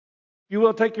If you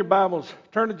will, take your Bibles,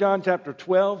 turn to John chapter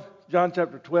 12. John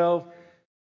chapter 12.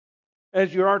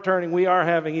 As you are turning, we are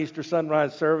having Easter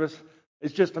sunrise service.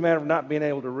 It's just a matter of not being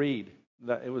able to read.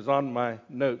 It was on my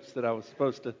notes that I was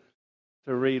supposed to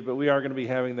read, but we are going to be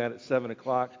having that at 7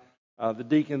 o'clock. The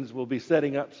deacons will be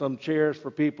setting up some chairs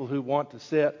for people who want to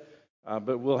sit,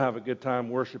 but we'll have a good time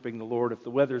worshiping the Lord. If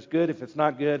the weather's good, if it's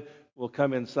not good, we'll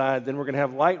come inside. Then we're going to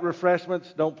have light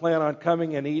refreshments. Don't plan on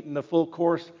coming and eating a full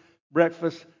course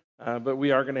breakfast, but we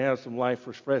are going to have some light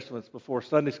refreshments before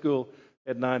Sunday school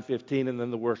at 9:15 and then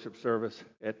the worship service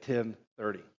at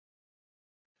 10:30.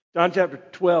 John chapter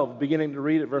 12, beginning to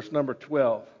read at verse number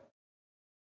 12.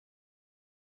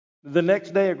 The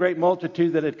next day, a great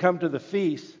multitude that had come to the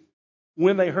feast,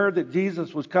 when they heard that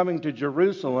Jesus was coming to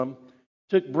Jerusalem,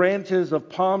 took branches of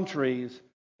palm trees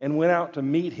and went out to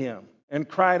meet him and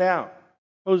cried out,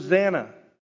 "Hosanna!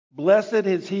 Blessed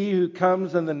is he who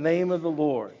comes in the name of the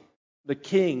Lord, the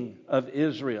King of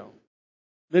Israel."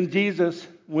 Then Jesus,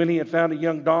 when he had found a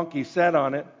young donkey, sat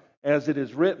on it, as it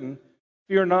is written,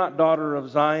 "Fear not, daughter of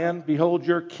Zion. Behold,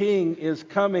 your king is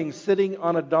coming, sitting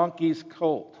on a donkey's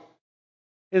colt."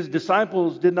 His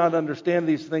disciples did not understand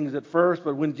these things at first,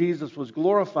 but when Jesus was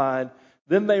glorified,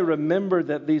 then they remembered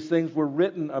that these things were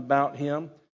written about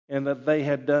him and that they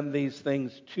had done these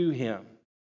things to him.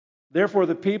 Therefore,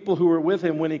 the people who were with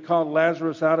him when he called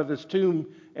Lazarus out of his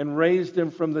tomb and raised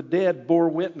him from the dead bore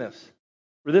witness.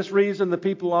 For this reason, the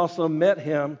people also met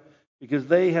him, because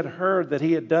they had heard that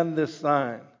he had done this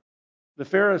sign. The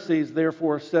Pharisees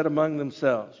therefore said among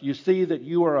themselves, "You see that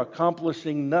you are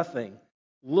accomplishing nothing.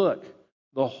 Look,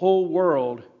 the whole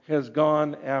world has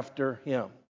gone after him."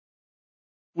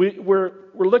 We're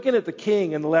looking at the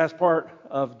king in the last part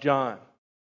of John,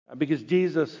 because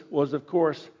Jesus was, of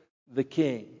course, the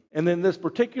king. And in this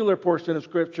particular portion of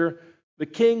Scripture, the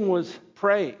king was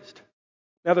praised.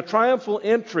 Now, the triumphal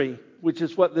entry, which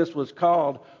is what this was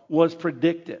called, was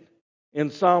predicted. In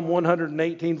Psalm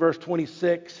 118, verse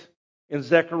 26, in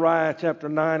Zechariah chapter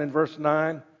 9 and verse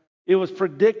 9, it was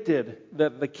predicted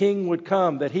that the king would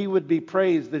come, that he would be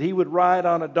praised, that he would ride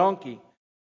on a donkey.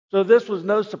 So this was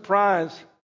no surprise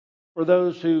for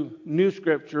those who knew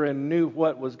Scripture and knew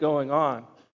what was going on.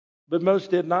 But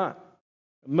most did not.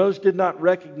 Most did not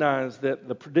recognize that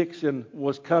the prediction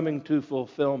was coming to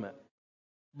fulfillment.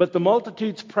 But the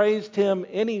multitudes praised him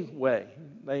anyway.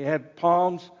 They had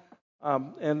palms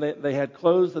and they had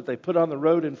clothes that they put on the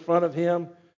road in front of him.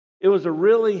 It was a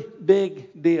really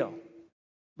big deal.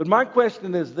 But my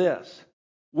question is this: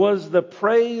 was the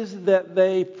praise that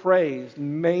they praised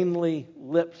mainly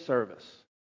lip service?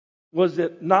 Was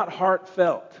it not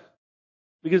heartfelt?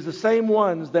 Because the same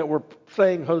ones that were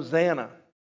saying Hosanna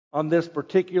on this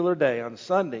particular day, on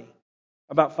Sunday,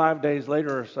 about 5 days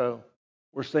later or so,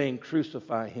 were saying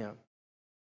crucify him.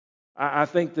 I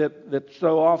think that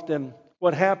so often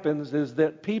what happens is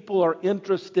that people are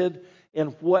interested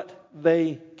in what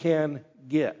they can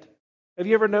get. Have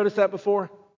you ever noticed that before?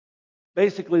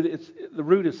 Basically, the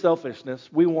root is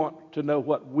selfishness. We want to know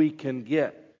what we can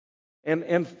get.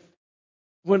 And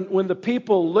when the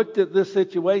people looked at this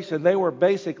situation, they were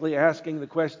basically asking the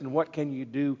question, what can you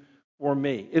do for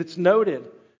me? It's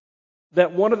noted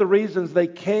that one of the reasons they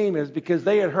came is because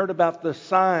they had heard about the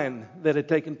sign that had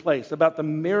taken place, about the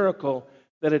miracle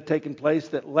that had taken place,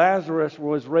 that Lazarus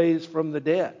was raised from the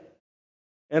dead.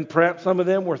 And perhaps some of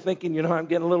them were thinking, I'm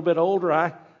getting a little bit older.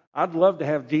 I'd love to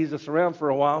have Jesus around for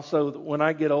a while so that when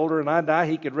I get older and I die,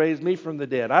 he could raise me from the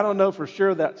dead. I don't know for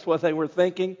sure that's what they were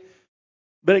thinking,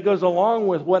 but it goes along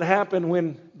with what happened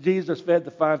when Jesus fed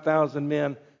the 5,000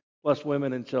 men plus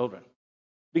women and children.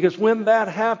 Because when that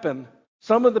happened,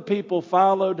 some of the people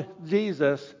followed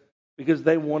Jesus because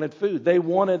they wanted food. They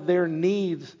wanted their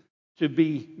needs to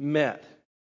be met.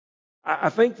 I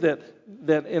think that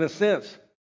in a sense,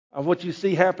 of what you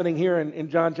see happening here in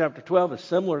John chapter 12 is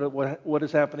similar to what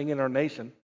is happening in our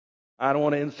nation. I don't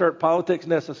want to insert politics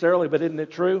necessarily, but isn't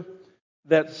it true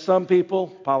that some people,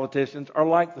 politicians, are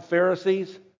like the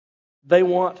Pharisees? They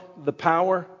want the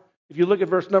power. If you look at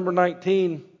verse number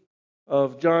 19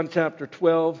 of John chapter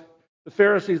 12, the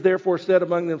Pharisees therefore said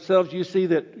among themselves, "You see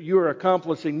that you are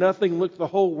accomplishing nothing. Look, the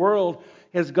whole world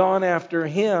has gone after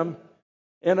him."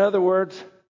 In other words,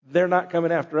 they're not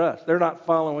coming after us. They're not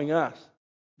following us.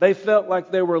 They felt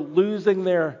like they were losing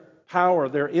their power,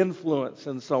 their influence,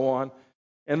 and so on,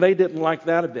 and they didn't like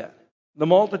that a bit. The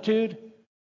multitude,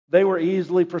 they were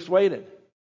easily persuaded.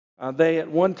 They at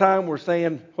one time were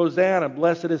saying, "Hosanna,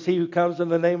 blessed is he who comes in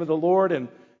the name of the Lord," and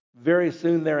very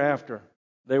soon thereafter,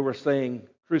 they were saying,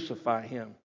 "Crucify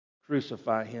him,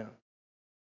 crucify him."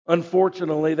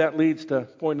 Unfortunately, that leads to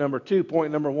point number two.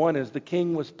 Point number one is the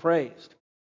king was praised.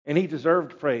 And he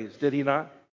deserved praise, did he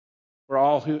not? For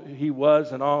all who he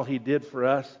was and all he did for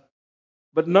us.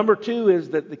 But number two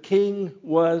is that the king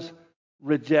was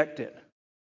rejected.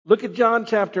 Look at John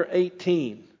chapter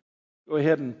 18. Go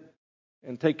ahead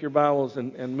and take your Bibles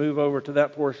and move over to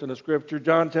that portion of Scripture.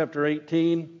 John chapter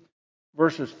 18,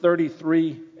 verses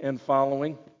 33 and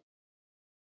following.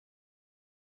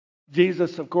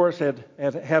 Jesus, of course, had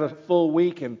a full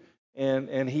week,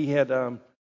 and he had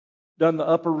done the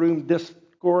upper room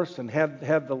discourse and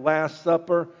had the Last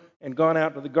Supper and gone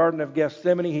out to the Garden of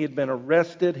Gethsemane. He had been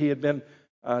arrested. He had been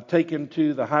taken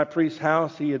to the high priest's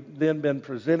house. He had then been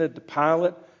presented to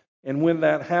Pilate. And when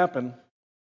that happened,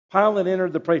 Pilate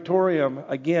entered the praetorium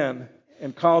again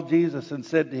and called Jesus and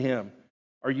said to him,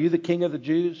 "Are you the king of the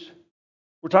Jews?"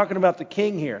 We're talking about the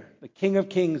king here, the King of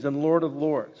Kings and Lord of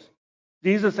Lords.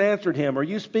 Jesus answered him, "Are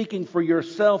you speaking for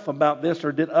yourself about this,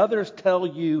 or did others tell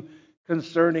you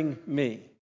concerning me?"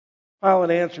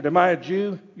 Pilate answered, "Am I a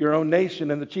Jew? Your own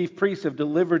nation and the chief priests have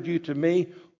delivered you to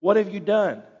me. What have you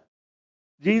done?"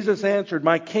 Jesus answered,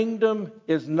 "My kingdom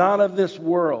is not of this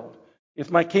world. If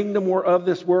my kingdom were of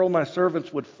this world, my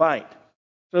servants would fight,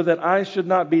 so that I should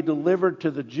not be delivered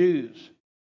to the Jews.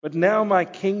 But now my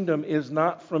kingdom is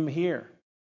not from here."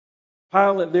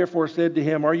 Pilate therefore said to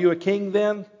him, "Are you a king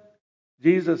then?"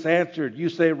 Jesus answered, "You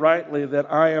say rightly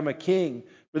that I am a king.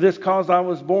 For this cause I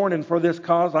was born, and for this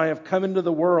cause I have come into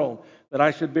the world, that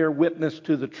I should bear witness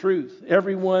to the truth.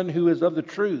 Everyone who is of the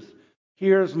truth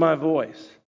hears my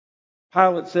voice."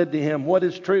 Pilate said to him, "What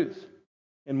is truth?"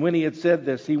 And when he had said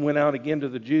this, he went out again to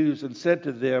the Jews and said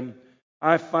to them,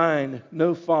 "I find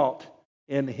no fault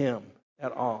in him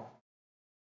at all."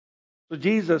 So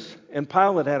Jesus and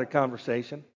Pilate had a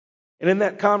conversation. And in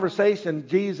that conversation,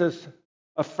 Jesus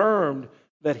affirmed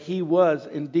that he was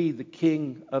indeed the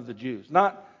king of the Jews.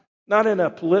 Not in a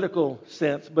political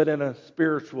sense, but in a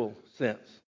spiritual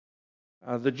sense.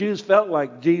 The Jews felt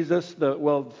like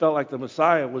felt like the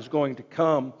Messiah was going to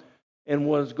come and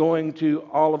was going to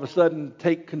all of a sudden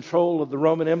take control of the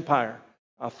Roman Empire,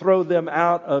 throw them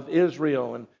out of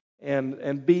Israel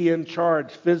and be in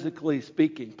charge, physically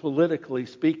speaking, politically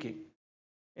speaking.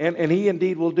 And he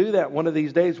indeed will do that one of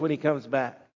these days when he comes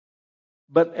back.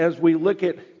 But as we look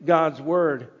at God's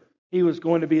Word, he was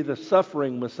going to be the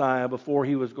suffering Messiah before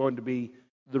he was going to be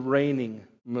the reigning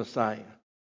Messiah.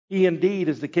 He indeed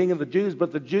is the King of the Jews,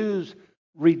 but the Jews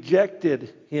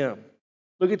rejected him.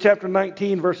 Look at chapter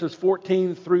 19, verses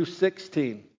 14 through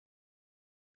 16.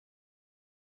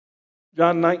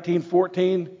 John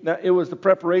 19:14. Now it was the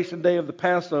preparation day of the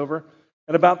Passover,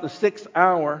 at about the 6th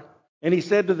hour, and he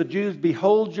said to the Jews,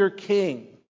 "Behold your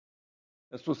king."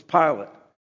 This was Pilate.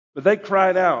 But they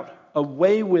cried out,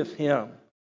 "Away with him!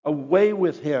 Away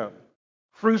with him!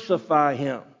 Crucify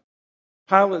him!"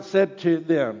 Pilate said to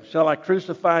them, "Shall I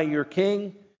crucify your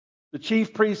king?" The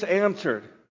chief priests answered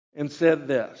and said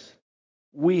this,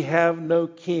 "We have no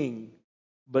king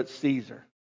but Caesar."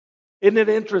 Isn't it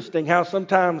interesting how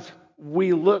sometimes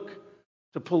we look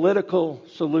to political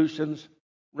solutions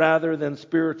rather than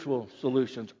spiritual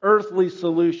solutions, earthly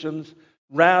solutions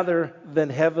rather than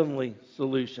heavenly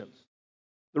solutions?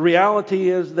 The reality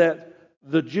is that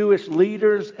the Jewish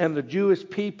leaders and the Jewish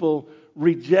people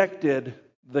rejected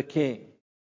the king.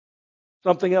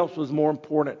 Something else was more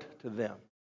important to them.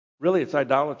 Really, it's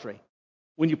idolatry.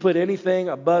 When you put anything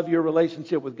above your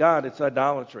relationship with God, it's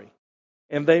idolatry.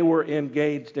 And they were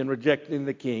engaged in rejecting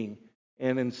the king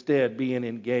and instead being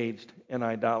engaged in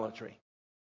idolatry.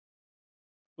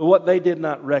 But what they did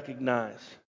not recognize,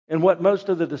 and what most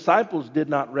of the disciples did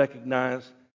not recognize,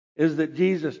 is that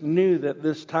Jesus knew that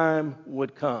this time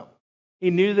would come. He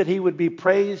knew that he would be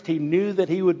praised, he knew that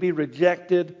he would be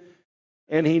rejected,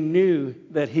 and he knew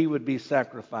that he would be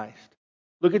sacrificed.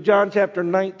 Look at John chapter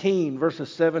 19,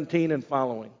 verses 17 and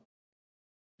following.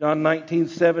 John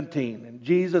 19:17. And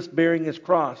Jesus, bearing his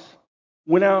cross,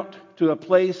 went out to a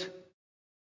place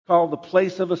called the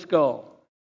place of a skull,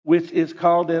 which is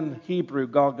called in Hebrew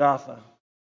Golgotha,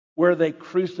 where they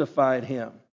crucified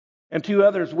him, and two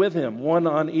others with him, one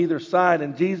on either side,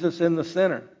 and Jesus in the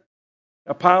center.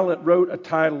 Now Pilate wrote a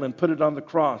title and put it on the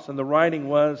cross, and the writing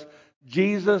was,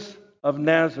 "Jesus of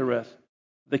Nazareth,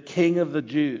 the King of the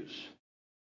Jews."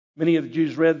 Many of the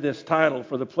Jews read this title,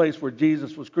 for the place where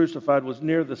Jesus was crucified was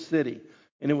near the city,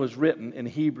 and it was written in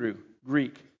Hebrew,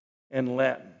 Greek, and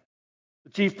Latin.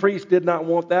 The chief priests did not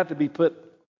want that to be put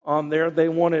on there. They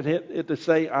wanted it to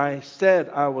say, "I said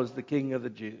I was the King of the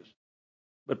Jews."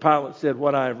 But Pilate said,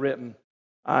 "What I have written,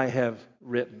 I have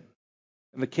written."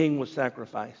 And the king was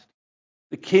sacrificed.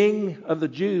 The King of the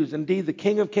Jews, indeed the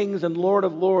King of Kings and Lord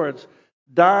of Lords,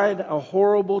 died a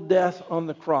horrible death on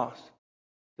the cross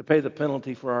to pay the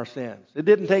penalty for our sins. It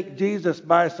didn't take Jesus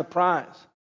by surprise.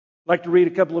 I'd like to read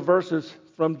a couple of verses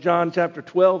from John chapter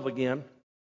 12 again.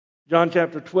 John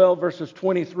chapter 12, verses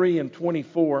 23 and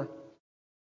 24.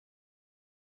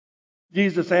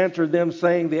 Jesus answered them,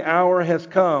 saying, "The hour has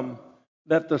come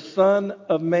that the Son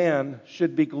of Man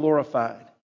should be glorified.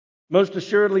 Most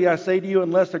assuredly, I say to you,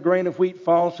 unless a grain of wheat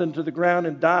falls into the ground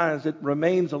and dies, it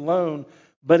remains alone.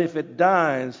 But if it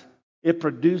dies, it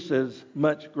produces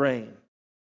much grain."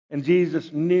 And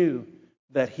Jesus knew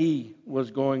that he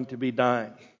was going to be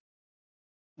dying.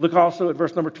 Look also at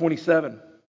verse number 27.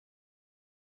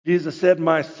 Jesus said,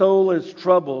 "My soul is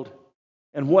troubled,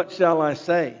 and what shall I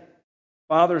say?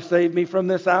 Father, save me from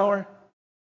this hour.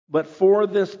 But for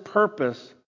this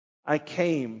purpose I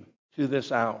came to this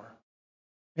hour."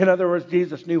 In other words,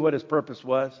 Jesus knew what his purpose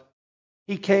was.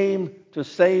 He came to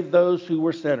save those who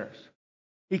were sinners.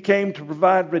 He came to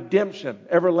provide redemption,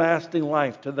 everlasting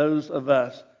life to those of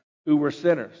us who were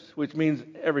sinners, which means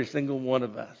every single one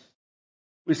of us.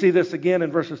 We see this again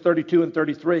in verses 32 and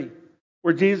 33,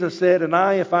 where Jesus said, "And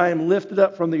I, if I am lifted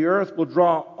up from the earth, will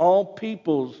draw all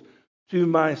peoples to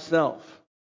myself."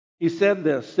 He said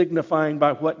this, signifying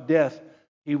by what death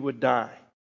he would die.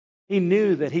 He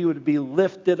knew that he would be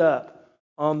lifted up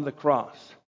on the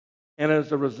cross, and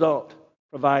as a result,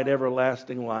 provide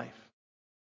everlasting life.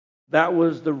 That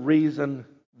was the reason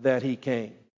that he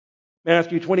came.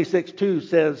 Matthew 26:2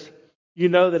 says, "You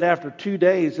know that after 2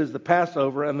 days is the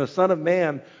Passover, and the Son of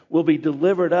Man will be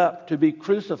delivered up to be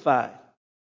crucified."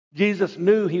 Jesus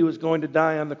knew he was going to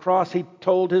die on the cross. He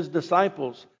told his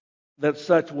disciples that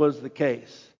such was the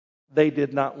case. They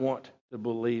did not want to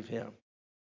believe him.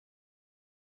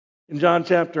 In John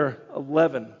chapter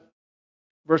 11,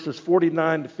 verses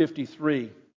 49 to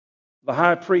 53, the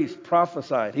high priest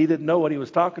prophesied. He didn't know what he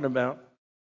was talking about,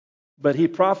 but he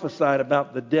prophesied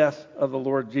about the death of the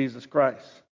Lord Jesus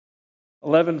Christ.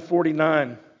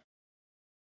 11:49.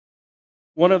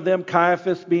 One of them,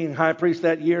 Caiaphas, being high priest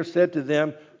that year, said to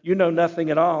them, "You know nothing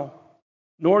at all,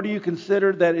 nor do you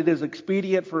consider that it is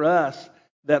expedient for us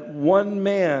that one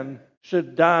man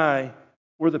should die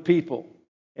for the people,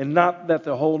 and not that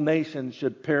the whole nation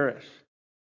should perish."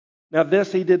 Now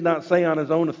this he did not say on his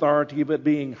own authority, but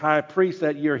being high priest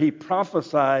that year, he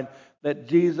prophesied that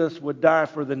Jesus would die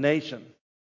for the nation.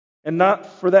 And not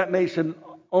for that nation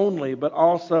only, but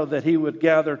also that he would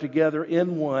gather together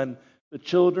in one the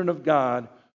children of God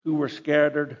who were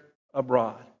scattered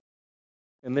abroad.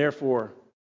 And therefore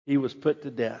he was put to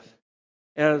death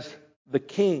as the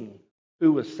king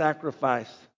who was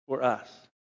sacrificed for us.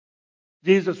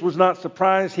 Jesus was not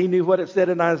surprised. He knew what it said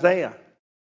in Isaiah.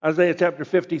 Isaiah chapter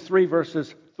 53,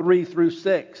 verses 3 through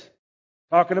 6.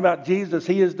 Talking about Jesus,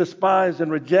 "He is despised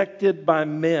and rejected by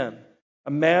men,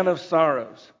 a man of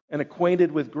sorrows and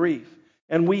acquainted with grief.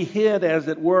 And we hid, as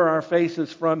it were, our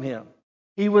faces from him.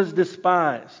 He was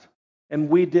despised, and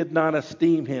we did not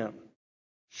esteem him.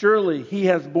 Surely he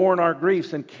has borne our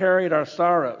griefs and carried our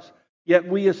sorrows. Yet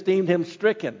we esteemed him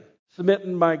stricken,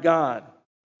 smitten by God,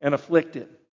 and afflicted.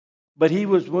 But he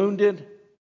was wounded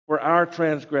for our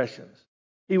transgressions.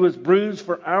 He was bruised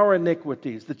for our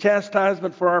iniquities. The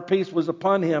chastisement for our peace was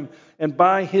upon him, and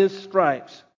by his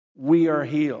stripes we are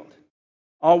healed.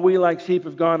 All we like sheep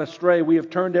have gone astray. We have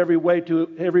turned every one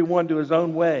to his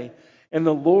own way. And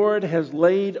the Lord has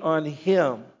laid on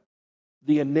him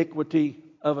the iniquity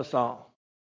of us all."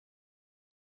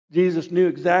 Jesus knew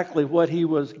exactly what he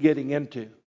was getting into.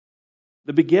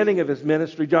 The beginning of his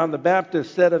ministry, John the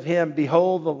Baptist said of him,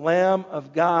 "Behold the Lamb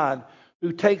of God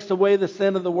who takes away the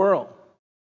sin of the world."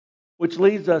 Which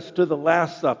leads us to the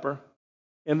Last Supper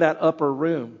in that upper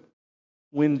room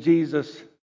when Jesus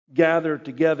gathered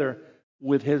together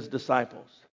with his disciples.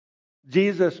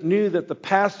 Jesus knew that the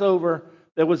Passover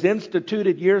that was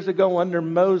instituted years ago under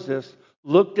Moses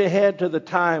looked ahead to the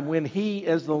time when he,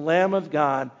 as the Lamb of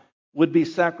God, would be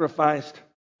sacrificed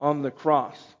on the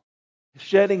cross,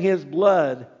 shedding his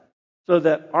blood so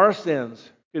that our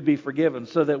sins could be forgiven,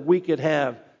 so that we could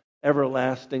have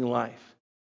everlasting life.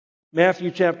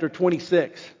 Matthew chapter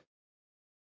 26.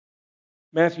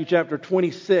 Matthew chapter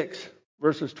 26,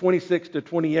 verses 26 to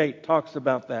 28 talks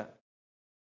about that.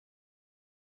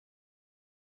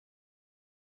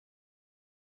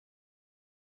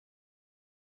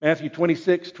 Matthew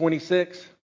 26:26.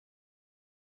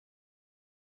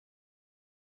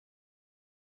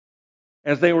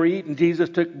 As they were eating, Jesus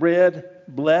took bread,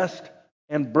 blessed,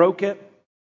 and broke it,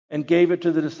 and gave it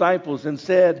to the disciples, and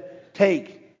said,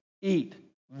 "Take, eat,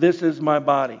 this is my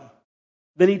body."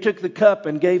 Then he took the cup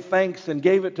and gave thanks and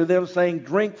gave it to them, saying,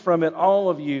 "Drink from it, all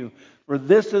of you, for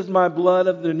this is my blood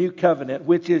of the new covenant,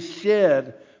 which is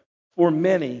shed for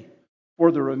many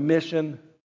for the remission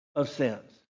of sins.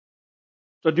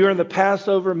 So during the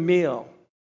Passover meal,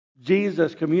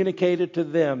 Jesus communicated to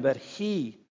them that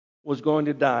he was going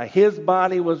to die. His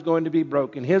body was going to be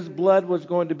broken. His blood was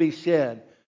going to be shed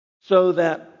so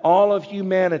that all of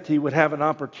humanity would have an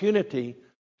opportunity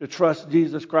to trust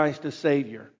Jesus Christ as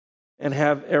Savior and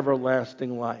have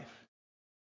everlasting life.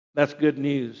 That's good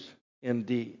news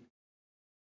indeed.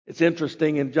 It's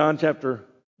interesting, in John chapter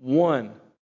 1,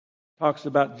 talks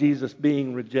about Jesus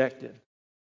being rejected.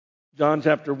 John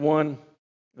chapter 1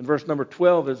 and verse number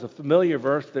 12 is a familiar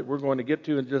verse that we're going to get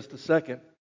to in just a second.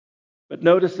 But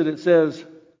notice that it says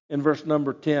in verse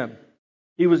number 10,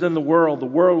 he was in the world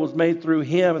was made through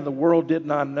him, and the world did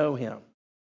not know him.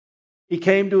 He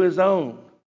came to his own,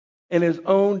 and his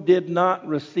own did not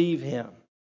receive him.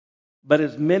 But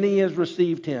as many as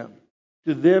received him,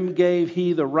 to them gave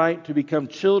he the right to become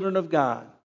children of God,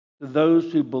 to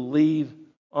those who believe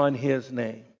on his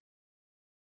name.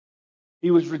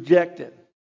 He was rejected.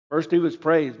 First he was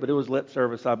praised, but it was lip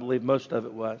service, I believe most of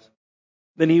it was.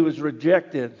 Then he was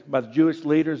rejected by the Jewish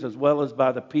leaders as well as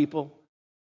by the people.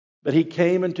 But he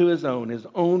came into his own. His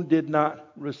own did not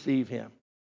receive him.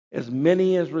 As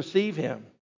many as receive him,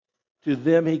 to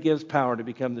them he gives power to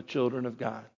become the children of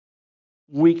God.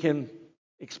 We can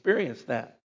experience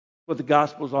that. What the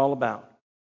gospel is all about.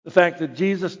 The fact that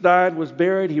Jesus died, was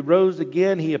buried, he rose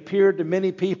again, he appeared to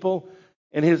many people,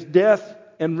 and his death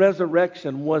and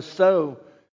resurrection was so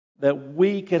that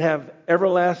we could have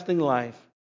everlasting life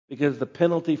because the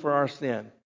penalty for our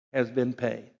sin has been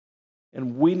paid.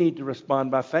 And we need to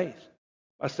respond by faith,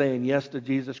 by saying yes to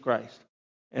Jesus Christ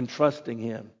and trusting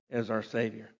him as our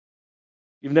Savior.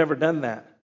 If you've never done that,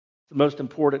 it's the most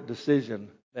important decision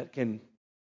that can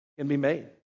be made,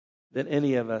 that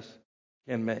any of us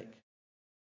can make.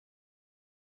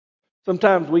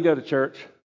 Sometimes we go to church,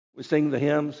 we sing the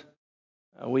hymns,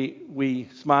 we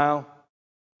smile.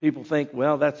 People think,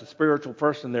 well, that's a spiritual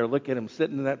person there. Look at him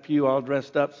sitting in that pew all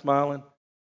dressed up, smiling.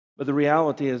 But the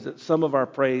reality is that some of our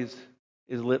praise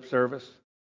is lip service.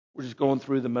 We're just going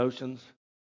through the motions.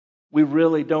 We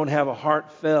really don't have a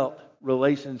heartfelt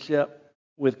relationship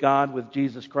with God, with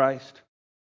Jesus Christ.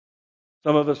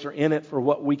 Some of us are in it for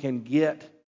what we can get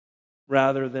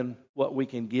rather than what we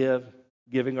can give,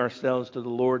 giving ourselves to the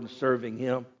Lord and serving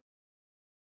him.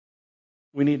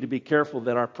 We need to be careful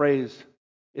that our praise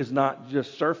is not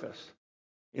just surface.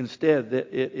 Instead,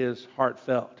 that it is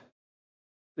heartfelt.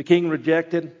 The king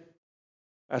rejected.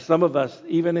 Some of us,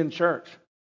 even in church,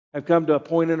 have come to a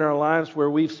point in our lives where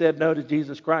we've said no to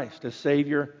Jesus Christ as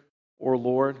Savior or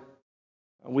Lord.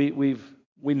 We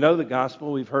know the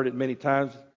gospel. We've heard it many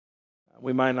times.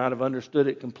 We might not have understood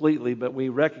it completely, but we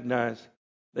recognize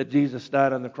that Jesus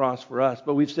died on the cross for us.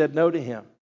 But we've said no to him.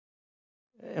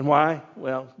 And why?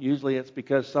 Well, usually it's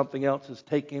because something else has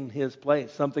taken his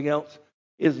place. Something else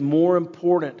is more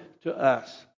important to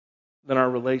us than our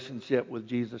relationship with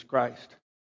Jesus Christ.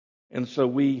 And so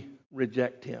we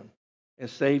reject him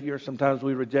as Savior. Sometimes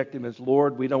we reject him as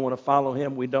Lord. We don't want to follow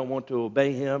him. We don't want to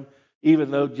obey him.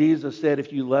 Even though Jesus said,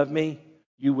 if you love me,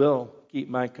 you will keep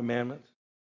my commandments.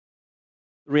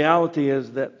 The reality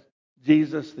is that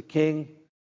Jesus, the King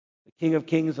of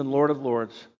Kings and Lord of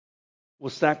Lords,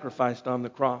 was sacrificed on the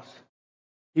cross.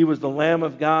 He was the Lamb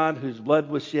of God whose blood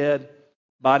was shed,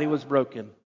 body was broken,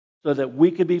 so that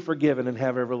we could be forgiven and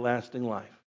have everlasting life.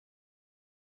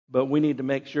 But we need to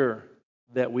make sure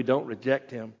that we don't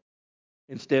reject him.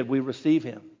 Instead, we receive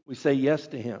him. We say yes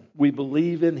to him. We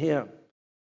believe in him.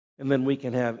 And then we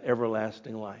can have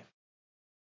everlasting life.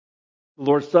 The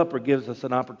Lord's Supper gives us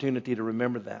an opportunity to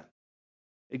remember that.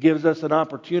 It gives us an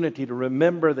opportunity to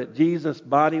remember that Jesus'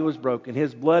 body was broken.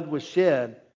 His blood was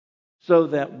shed so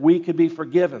that we could be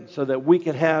forgiven, so that we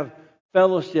could have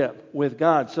fellowship with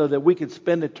God, so that we could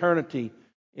spend eternity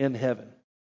in heaven.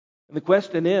 And the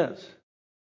question is,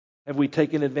 have we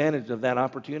taken advantage of that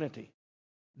opportunity?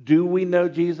 Do we know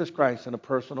Jesus Christ in a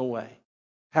personal way?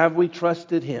 Have we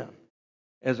trusted him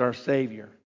as our Savior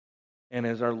and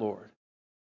as our Lord?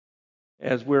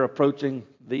 As we're approaching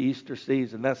the Easter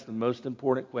season, that's the most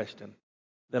important question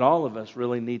that all of us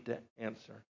really need to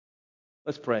answer.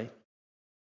 Let's pray.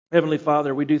 Heavenly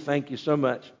Father, we do thank you so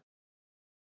much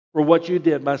for what you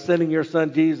did by sending your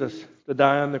Son Jesus to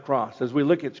die on the cross. As we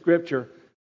look at Scripture,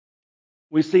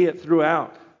 we see it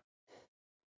throughout.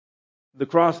 The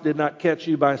cross did not catch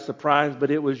you by surprise, but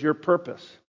it was your purpose.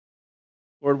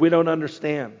 Lord, we don't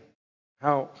understand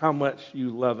how much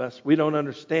you love us. We don't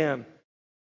understand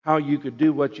how you could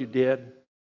do what you did.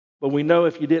 But we know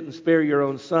if you didn't spare your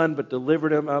own Son, but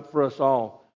delivered him up for us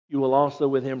all, you will also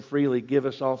with him freely give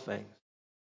us all things.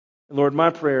 And Lord, my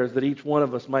prayer is that each one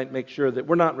of us might make sure that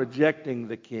we're not rejecting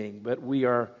the King, but we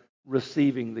are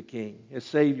receiving the King as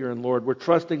Savior and Lord. We're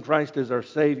trusting Christ as our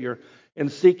Savior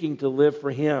and seeking to live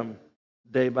for Him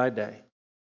day by day.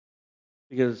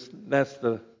 Because that's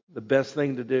the best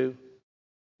thing to do.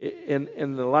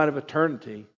 In the light of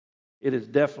eternity, it is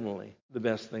definitely the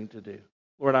best thing to do.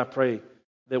 Lord, I pray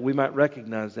that we might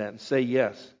recognize that and say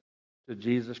yes to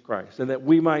Jesus Christ. And that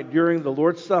we might, during the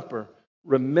Lord's Supper,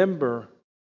 remember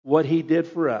what He did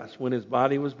for us when His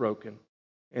body was broken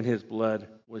and His blood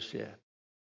was shed.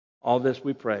 All this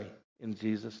we pray in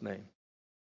Jesus' name.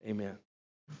 Amen.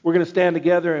 We're going to stand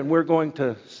together and we're going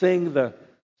to sing the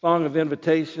song of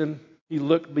invitation. He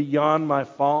looked beyond my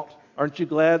fault. Aren't you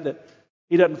glad that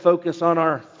He doesn't focus on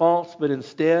our faults, but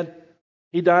instead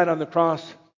He died on the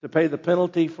cross to pay the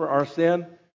penalty for our sin?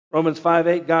 Romans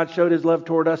 5:8, God showed His love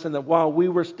toward us, and that while we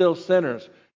were still sinners,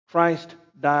 Christ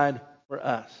died for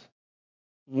us.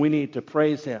 We need to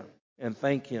praise Him and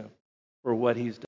thank Him for what He's done.